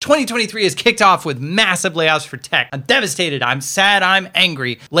2023 is kicked off with massive layoffs for tech. I'm devastated. I'm sad. I'm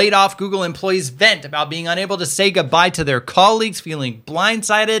angry. Laid off Google employees vent about being unable to say goodbye to their colleagues, feeling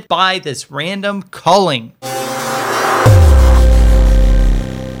blindsided by this random culling.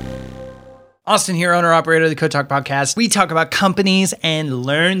 Austin here, owner-operator of the Code Talk podcast. We talk about companies and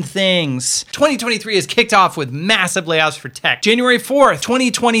learn things. 2023 is kicked off with massive layoffs for tech. January 4th,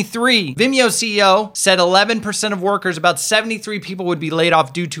 2023, Vimeo CEO said 11% of workers, about 73 people, would be laid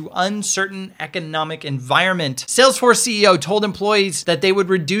off due to uncertain economic environment. Salesforce CEO told employees that they would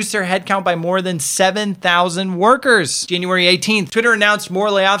reduce their headcount by more than 7,000 workers. January 18th, Twitter announced more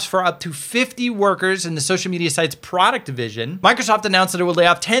layoffs for up to 50 workers in the social media site's product division. Microsoft announced that it would lay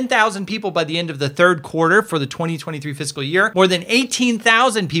off 10,000 people by the end of the third quarter for the 2023 fiscal year. More than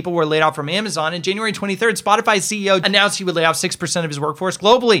 18,000 people were laid off from Amazon. And January 23rd, Spotify CEO announced he would lay off 6% of his workforce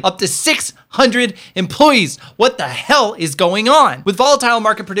globally, up to 600 employees. What the hell is going on? With volatile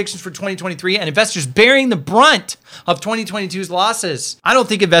market predictions for 2023 and investors bearing the brunt of 2022's losses, I don't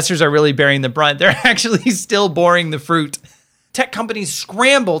think investors are really bearing the brunt. They're actually still boring the fruit. Tech companies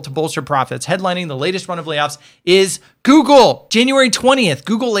scramble to bolster profits. Headlining the latest run of layoffs is Google. January 20th,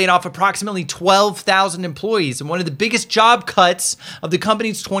 Google laid off approximately 12,000 employees in one of the biggest job cuts of the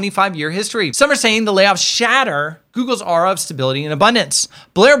company's 25-year history. Some are saying the layoffs shatter Google's aura of stability and abundance.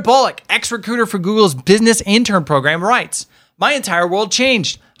 Blair Bullock, ex-recruiter for Google's business intern program, writes, "My entire world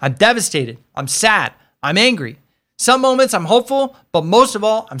changed. I'm devastated. I'm sad. I'm angry. Some moments I'm hopeful, but most of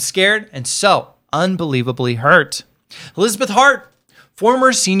all, I'm scared and so unbelievably hurt." Elizabeth Hart,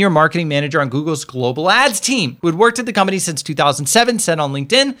 former senior marketing manager on Google's global ads team, who had worked at the company since 2007, said on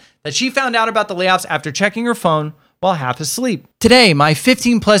LinkedIn that she found out about the layoffs after checking her phone while half asleep. "Today, my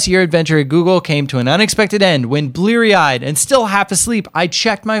 15-plus year adventure at Google came to an unexpected end when, bleary-eyed and still half asleep, I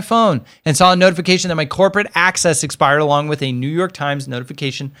checked my phone and saw a notification that my corporate access expired, along with a New York Times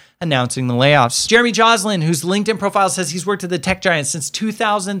notification announcing the layoffs." Jeremy Joslin, whose LinkedIn profile says he's worked at the tech giant since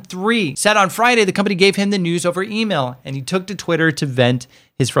 2003, said on Friday the company gave him the news over email, and he took to Twitter to vent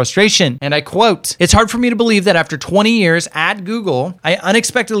his frustration. And I quote, "It's hard for me to believe that after 20 years at Google, I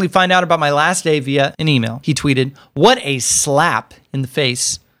unexpectedly find out about my last day via an email." He tweeted, "What a slap in the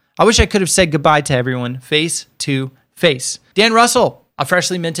face. I wish I could have said goodbye to everyone face to face." Dan Russell, a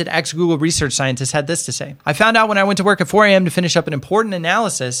freshly minted ex-Google research scientist, had this to say: "I found out when I went to work at 4 a.m. to finish up an important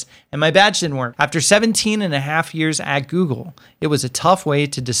analysis and my badge didn't work. After 17 and a half years at Google, it was a tough way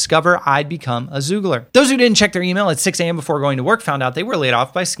to discover I'd become a Zoogler." Those who didn't check their email at 6 a.m. before going to work found out they were laid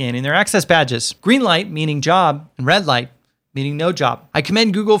off by scanning their access badges. Green light meaning job and red light meaning no job. I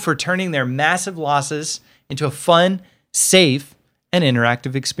commend Google for turning their massive losses into a fun, safe, and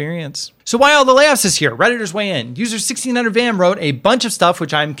interactive experience. So why all the layoffs this year? Redditors weigh in. User 1600vam wrote a bunch of stuff,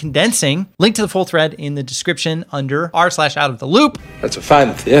 which I'm condensing. Link to the full thread in the description under r/out-of-the-loop. That's a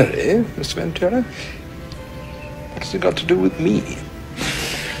fine theory, Mr. Ventura. What's it got to do with me?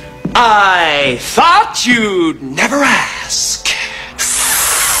 I thought you'd never ask.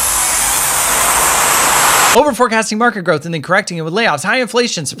 Over-forecasting market growth and then correcting it with layoffs, high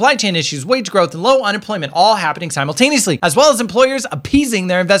inflation, supply chain issues, wage growth, and low unemployment all happening simultaneously, as well as employers appeasing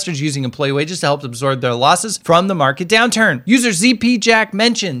their investors using employee wages to help absorb their losses from the market downturn. User ZP Jack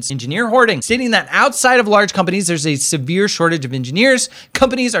mentions engineer hoarding, stating that outside of large companies, there's a severe shortage of engineers.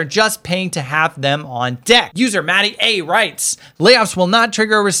 Companies are just paying to have them on deck. User Maddie A writes, layoffs will not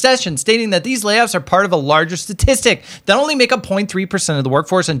trigger a recession, stating that these layoffs are part of a larger statistic that only make up 0.3% of the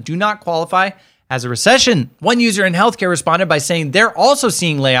workforce and do not qualify as a recession. One user in healthcare responded by saying they're also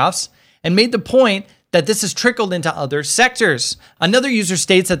seeing layoffs and made the point that this has trickled into other sectors. Another user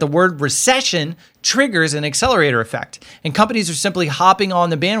states that the word recession triggers an accelerator effect, and companies are simply hopping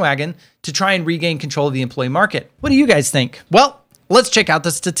on the bandwagon to try and regain control of the employee market. What do you guys think? Well, let's check out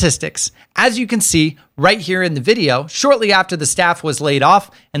the statistics. As you can see right here in the video, shortly after the staff was laid off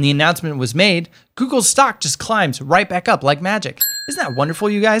and the announcement was made, Google's stock just climbs right back up like magic. Isn't that wonderful,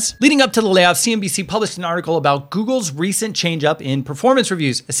 you guys? Leading up to the layoffs, CNBC published an article about Google's recent change up in performance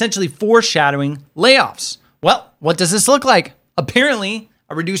reviews, essentially foreshadowing layoffs. Well, what does this look like? Apparently,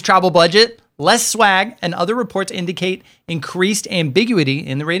 a reduced travel budget, less swag, and other reports indicate increased ambiguity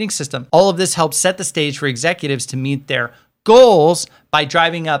in the rating system. All of this helps set the stage for executives to meet their goals by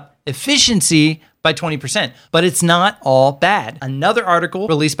driving up efficiency by 20%. But it's not all bad. Another article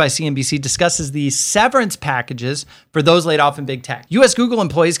released by CNBC discusses the severance packages for those laid off in big tech. US Google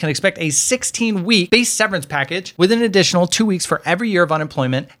employees can expect a 16-week base severance package with an additional 2 weeks for every year of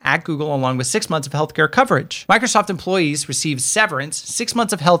unemployment at Google, along with 6 months of healthcare coverage. Microsoft employees receive severance, 6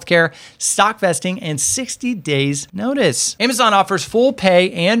 months of healthcare, stock vesting, and 60 days notice. Amazon offers full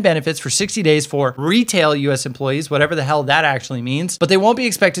pay and benefits for 60 days for retail US employees, whatever the hell that actually means, but they won't be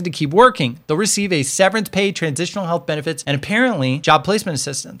expected to keep working. They'll receive a severance pay, transitional health benefits, and apparently job placement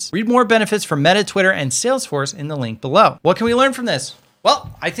assistance. Read more benefits from Meta, Twitter, and Salesforce in the link below. What can we learn from this?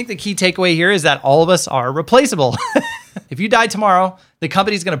 Well, I think the key takeaway here is that all of us are replaceable. If you die tomorrow, the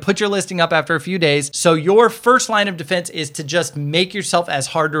company's going to put your listing up after a few days. So your first line of defense is to just make yourself as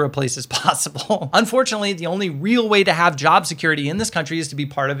hard to replace as possible. Unfortunately, the only real way to have job security in this country is to be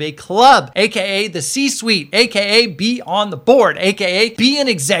part of a club, aka the C-suite, aka be on the board, aka be an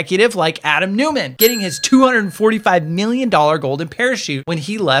executive like Adam Newman, getting his $245 million golden parachute when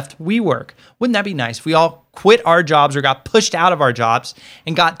he left WeWork. Wouldn't that be nice if we all quit our jobs or got pushed out of our jobs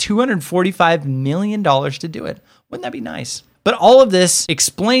and got $245 million to do it? Wouldn't that be nice? But all of this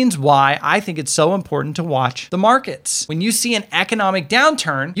explains why I think it's so important to watch the markets. When you see an economic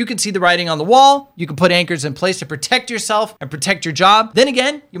downturn, you can see the writing on the wall. You can put anchors in place to protect yourself and protect your job. Then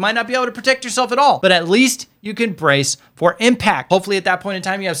again, you might not be able to protect yourself at all, but at least you can brace for impact. Hopefully at that point in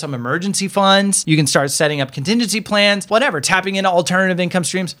time, you have some emergency funds. You can start setting up contingency plans, whatever, tapping into alternative income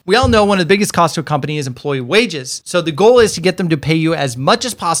streams. We all know one of the biggest costs to a company is employee wages. So the goal is to get them to pay you as much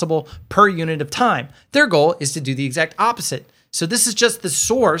as possible per unit of time. Their goal is to do the exact opposite. So this is just the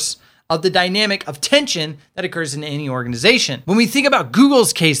source of the dynamic of tension that occurs in any organization. When we think about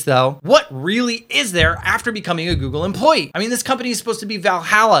Google's case though, what really is there after becoming a Google employee? I mean, this company is supposed to be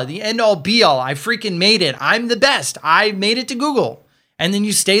Valhalla, the end all be all. I freaking made it. I'm the best. I made it to Google. And then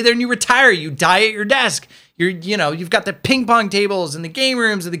you stay there and you retire. You die at your desk. You've got the ping pong tables and the game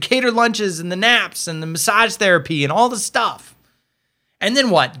rooms and the catered lunches and the naps and the massage therapy and all the stuff. And then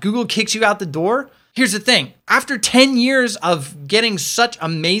what? Google kicks you out the door? Here's the thing. After 10 years of getting such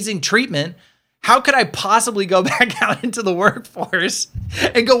amazing treatment, how could I possibly go back out into the workforce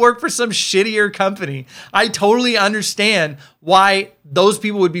and go work for some shittier company? I totally understand why those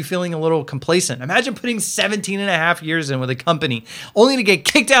people would be feeling a little complacent. Imagine putting 17 and a half years in with a company only to get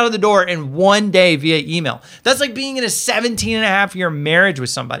kicked out of the door in one day via email. That's like being in a 17 and a half year marriage with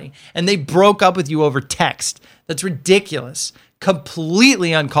somebody and they broke up with you over text. That's ridiculous.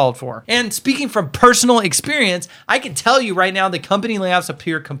 Completely uncalled for. And speaking from personal experience, I can tell you right now the company layoffs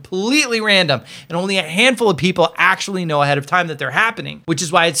appear completely random and only a handful of people actually know ahead of time that they're happening, which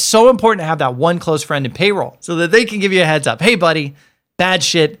is why it's so important to have that one close friend in payroll so that they can give you a heads up. Hey buddy, bad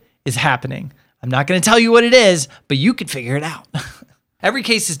shit is happening. I'm not going to tell you what it is, but you can figure it out. Every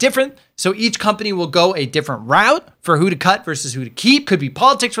case is different, so each company will go a different route for who to cut versus who to keep. Could be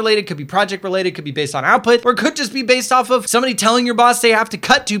politics related, could be project related, could be based on output, or it could just be based off of somebody telling your boss they have to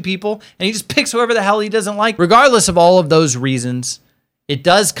cut 2 people and he just picks whoever the hell he doesn't like. Regardless of all of those reasons, it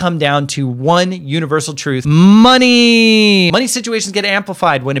does come down to one universal truth: money. Money situations get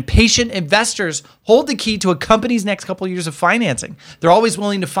amplified when impatient investors hold the key to a company's next couple of years of financing. They're always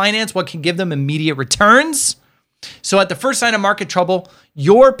willing to finance what can give them immediate returns. So at the first sign of market trouble,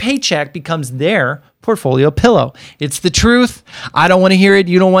 your paycheck becomes their portfolio pillow. It's the truth. I don't want to hear it.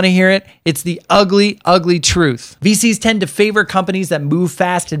 You don't want to hear it. It's the ugly, ugly truth. VCs tend to favor companies that move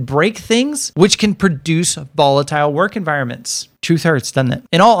fast and break things, which can produce volatile work environments. Truth hurts, doesn't it?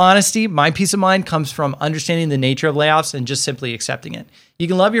 In all honesty, my peace of mind comes from understanding the nature of layoffs and just simply accepting it. You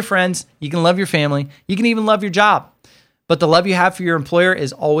can love your friends. You can love your family. You can even love your job. But the love you have for your employer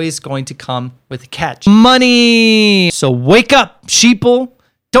is always going to come with a catch: money. So wake up, sheeple.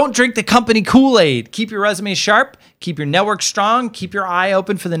 Don't drink the company Kool-Aid. Keep your resume sharp. Keep your network strong. Keep your eye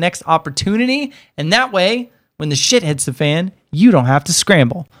open for the next opportunity. And that way, when the shit hits the fan, you don't have to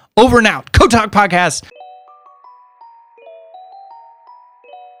scramble. Over and out. Code Talk Podcast.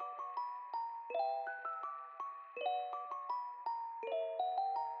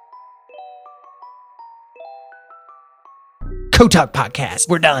 Kotak Podcast.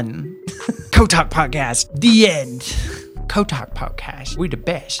 We're done. Kotak Podcast. The end. Kotak Podcast. We're the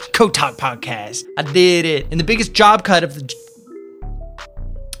best. Kotak Podcast. I did it. And the biggest job cut of the...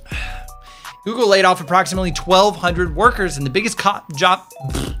 Google laid off approximately 1,200 workers in the biggest The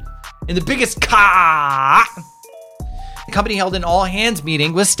company held an all-hands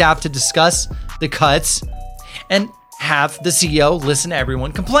meeting with staff to discuss the cuts and have the CEO listen to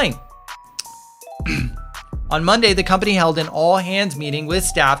everyone complain. On Monday, the company held an all-hands meeting with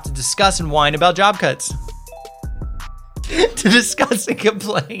staff to discuss and whine about job cuts. to discuss and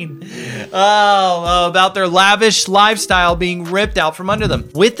complain about their lavish lifestyle being ripped out from under them,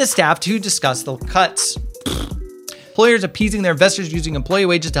 with the staff to discuss the cuts. Employers appeasing their investors using employee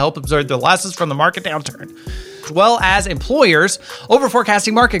wages to help absorb the losses from the market downturn, as well as employers over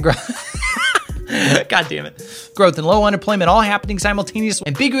forecasting market growth. God damn it. Growth and low unemployment all happening simultaneously.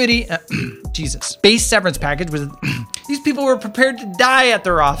 Ambiguity, Jesus. Base severance package was, these people were prepared to die at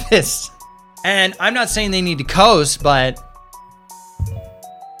their office. And I'm not saying they need to coast, but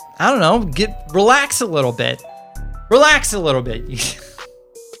I don't know, relax a little bit. Relax a little bit.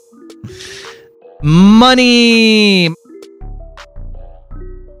 Money.